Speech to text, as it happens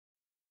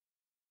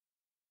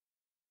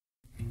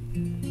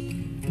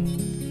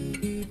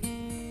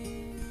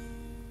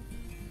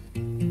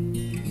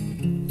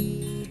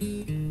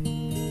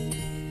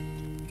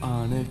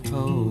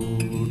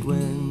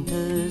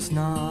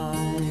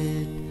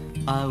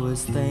I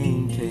was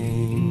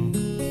thinking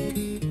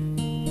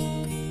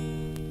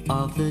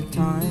of the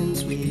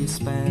times we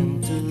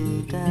spent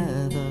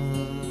together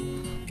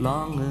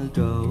long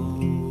ago.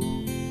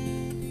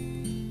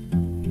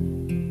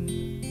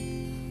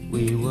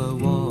 We were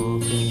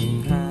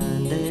walking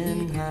hand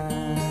in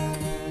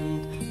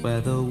hand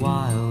where the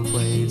wild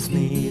waves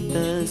meet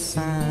the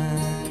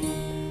sand.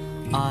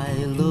 I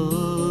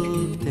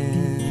looked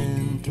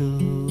into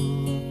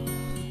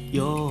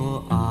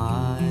your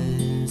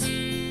eyes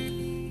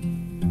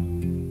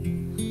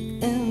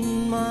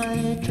in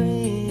my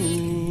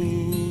dreams,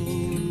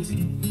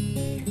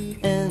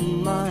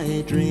 in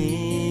my dreams.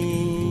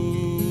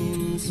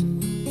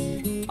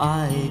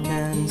 I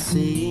can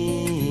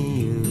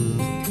see you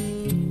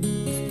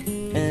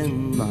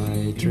in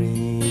my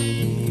dreams.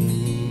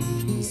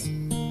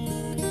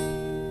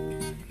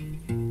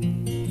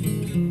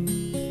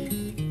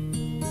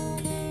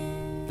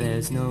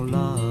 There's no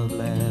love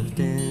left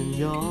in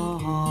your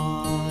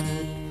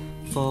heart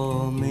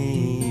for me.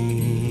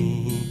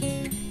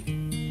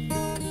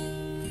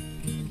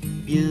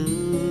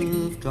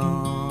 You've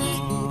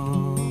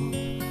gone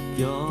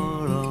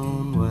your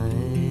own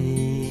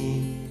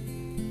way,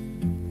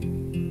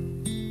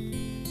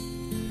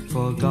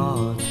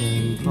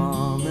 forgotten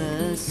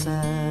promises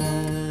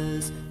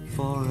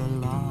for a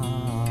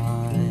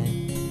lie.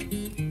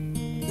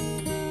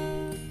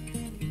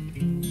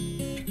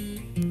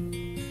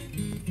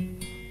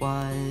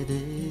 Why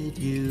did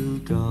you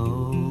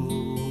go?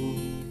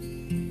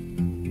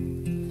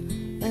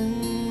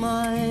 In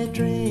my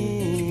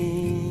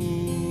dreams,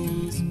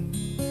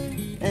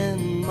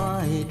 in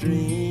my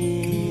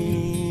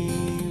dreams,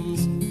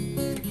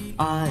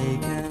 I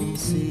can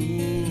see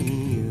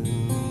you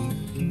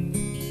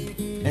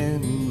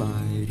in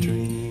my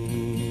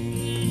dreams.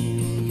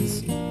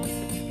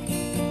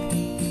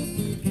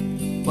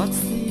 What's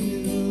the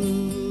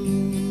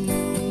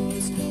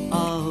use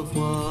of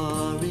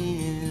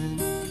worrying?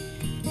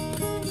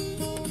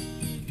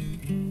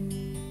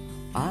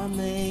 I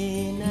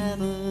may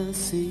never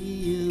see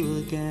you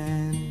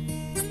again.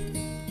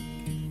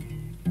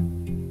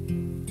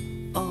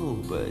 Oh,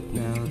 but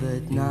now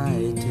that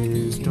night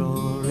is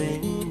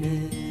drawing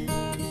near,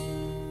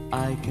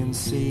 I can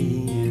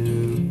see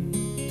you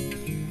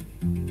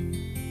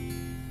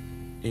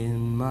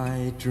in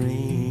my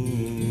dreams.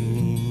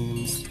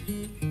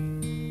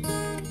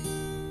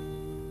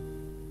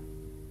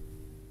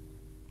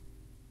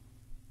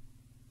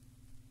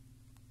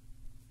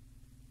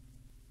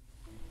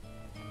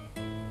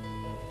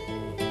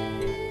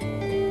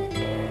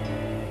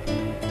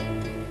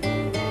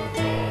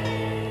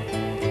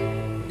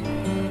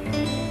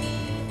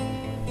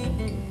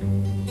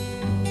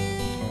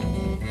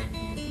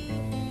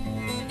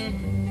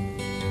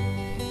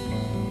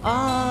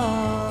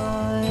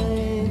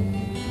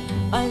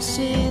 I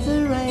see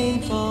the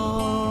rain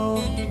fall,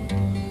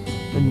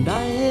 and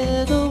I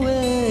hear the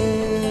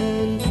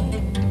wind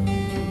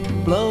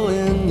blow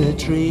in the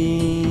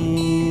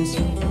trees.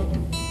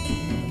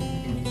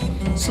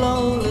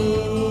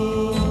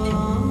 Slowly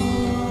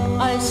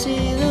I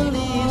see the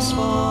leaves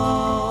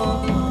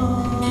fall,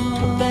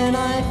 but then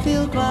I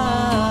feel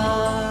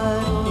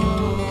glad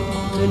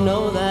to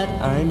know that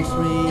I'm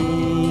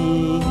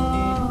free.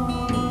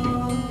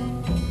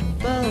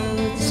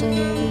 Birds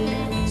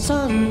sing,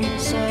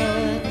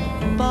 sunset,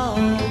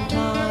 but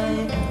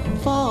I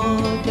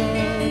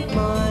forget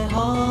my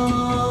heart,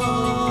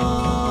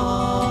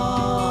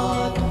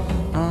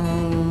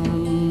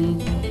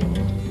 and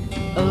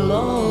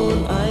alone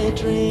I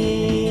dream,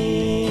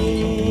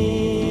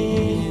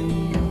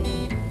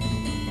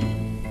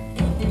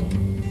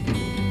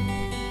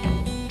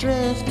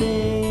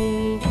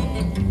 drifting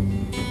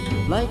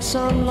like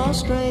some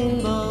lost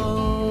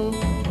rainbow,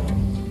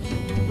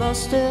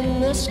 lost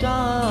in the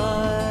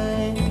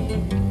sky,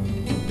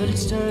 but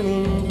it's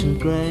turning to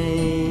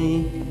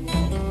gray.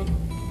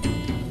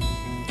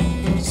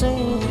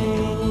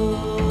 Sinking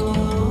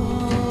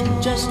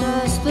just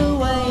as the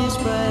waves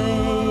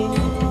break,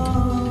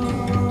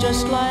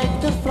 just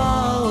like the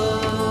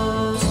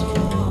flowers,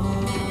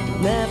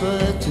 never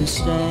to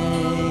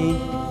stay.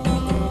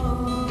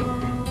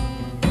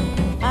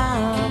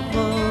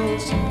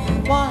 Apples,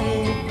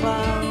 white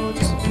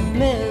clouds,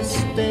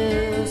 mist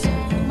is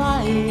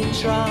light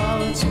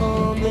shrouds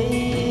for me.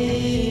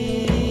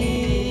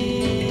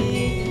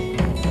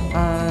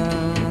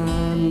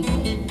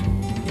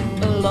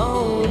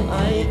 Alone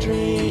I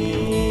dream.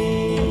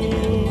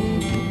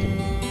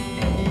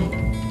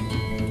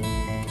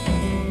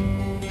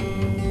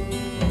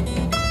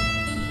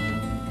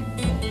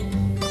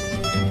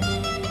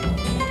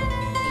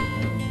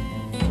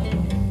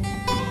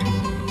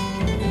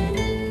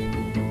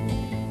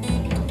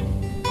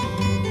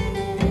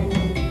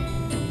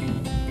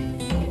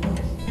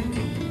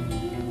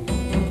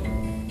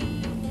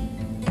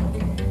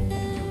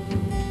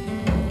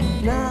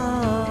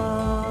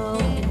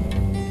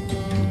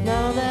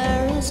 Now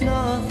there is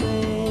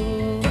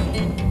nothing,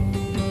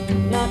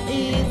 not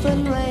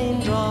even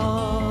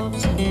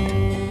raindrops,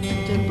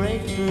 to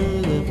break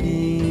through the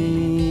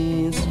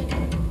peace.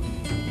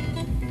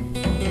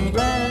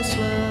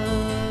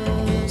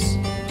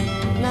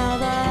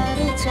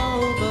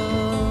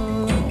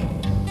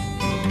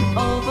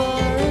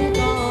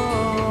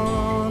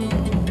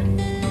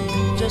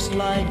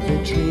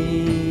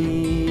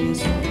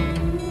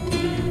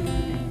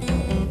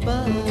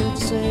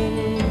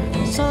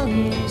 sing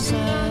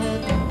sunset.